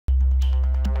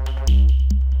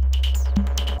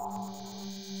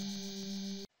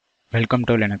Welcome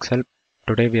to Linux Help.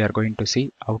 Today we are going to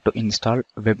see how to install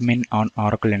Webmin on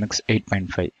Oracle Linux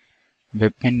 8.5.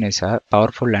 Webmin is a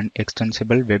powerful and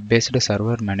extensible web-based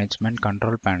server management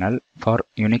control panel for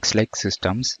Unix-like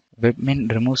systems. Webmin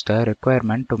removes the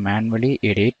requirement to manually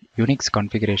edit Unix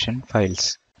configuration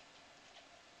files.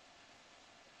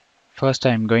 First, I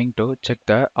am going to check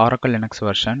the Oracle Linux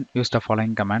version. Use the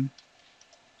following command.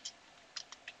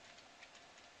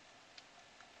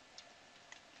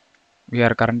 We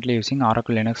are currently using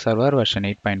Oracle Linux Server version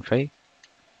 8.5.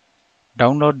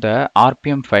 Download the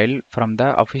RPM file from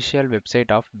the official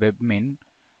website of Webmin.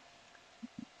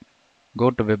 Go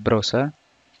to web browser,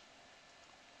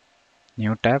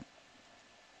 new tab,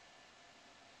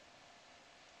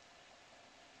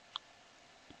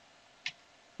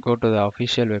 go to the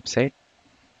official website.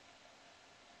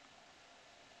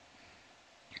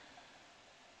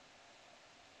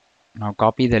 Now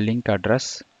copy the link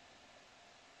address.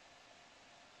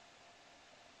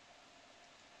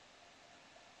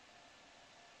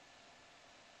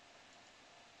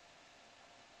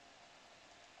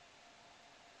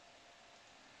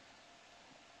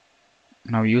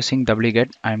 Now using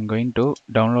wget, I am going to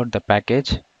download the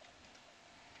package.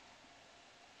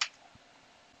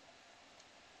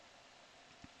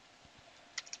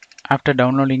 After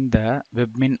downloading the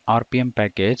Webmin RPM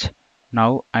package,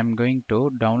 now I am going to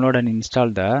download and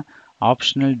install the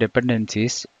optional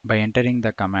dependencies by entering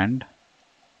the command.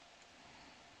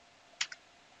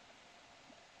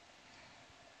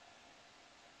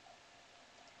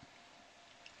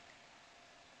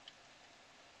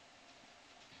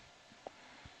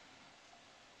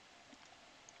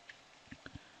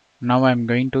 Now I am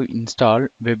going to install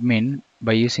Webmin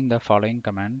by using the following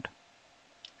command.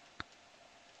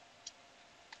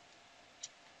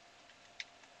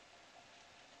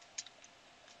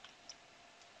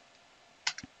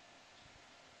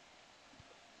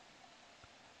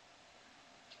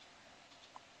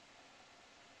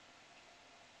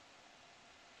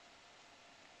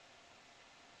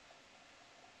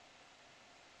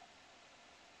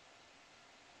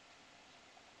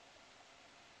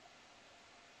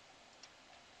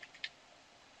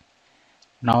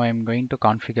 Now I am going to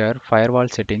configure firewall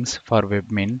settings for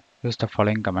Webmin. Use the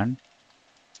following command.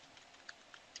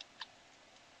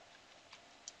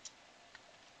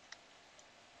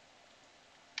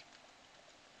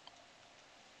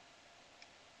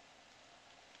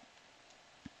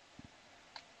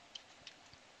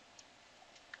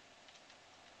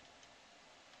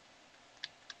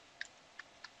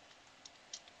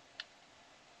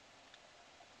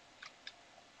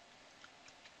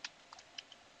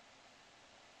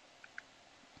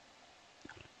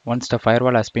 Once the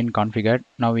firewall has been configured,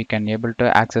 now we can able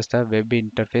to access the web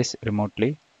interface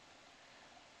remotely.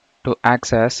 To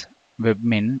access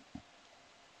Webmin,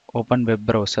 open web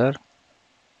browser.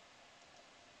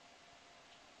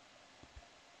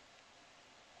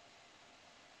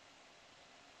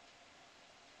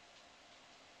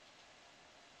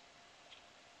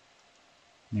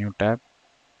 New tab.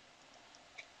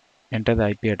 Enter the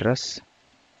IP address.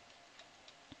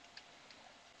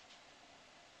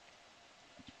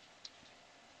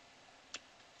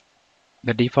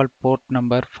 The default port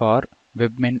number for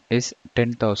Webmin is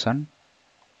 10,000.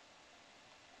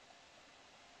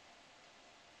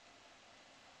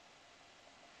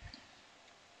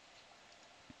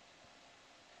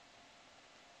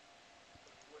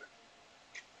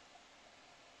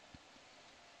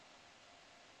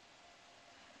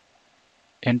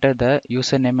 Enter the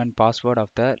username and password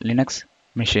of the Linux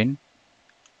machine.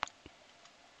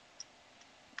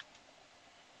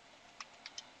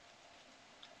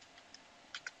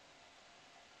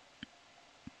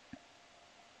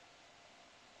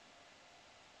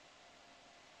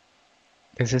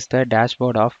 This is the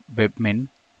dashboard of Webmin.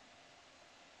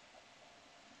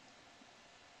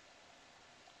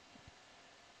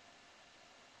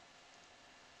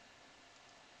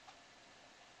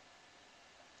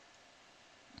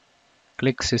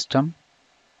 Click System,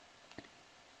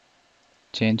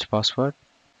 change password.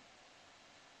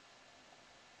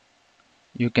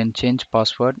 You can change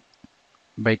password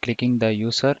by clicking the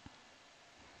user.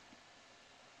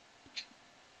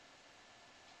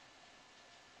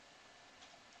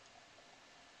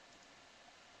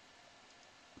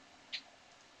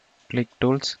 Click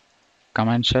Tools,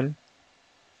 Command Shell.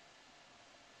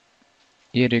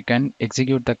 Here you can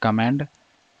execute the command.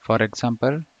 For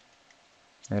example,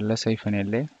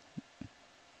 ls-la,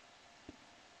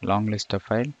 long list of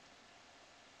file,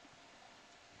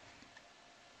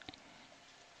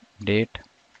 date,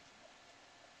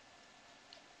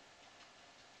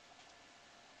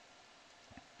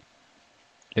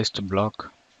 list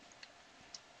block,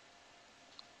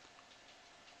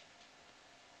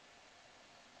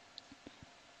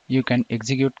 You can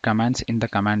execute commands in the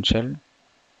command shell.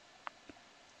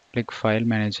 Click File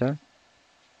Manager.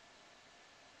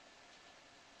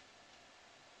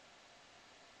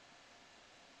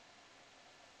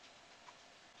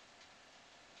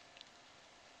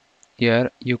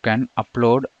 Here you can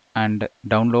upload and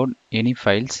download any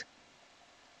files.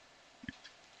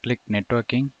 Click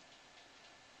Networking.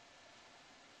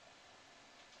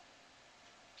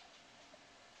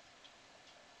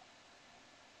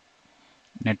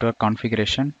 Network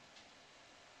configuration.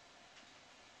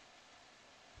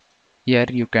 Here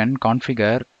you can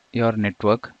configure your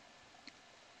network.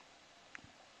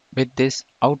 With this,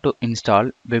 how to install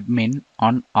Webmin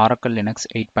on Oracle Linux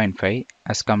 8.5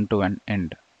 has come to an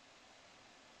end.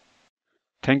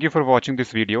 Thank you for watching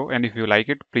this video, and if you like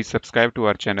it, please subscribe to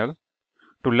our channel.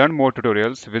 To learn more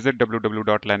tutorials, visit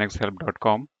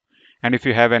www.linuxhelp.com, and if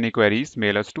you have any queries,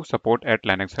 mail us to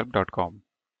support@linuxhelp.com.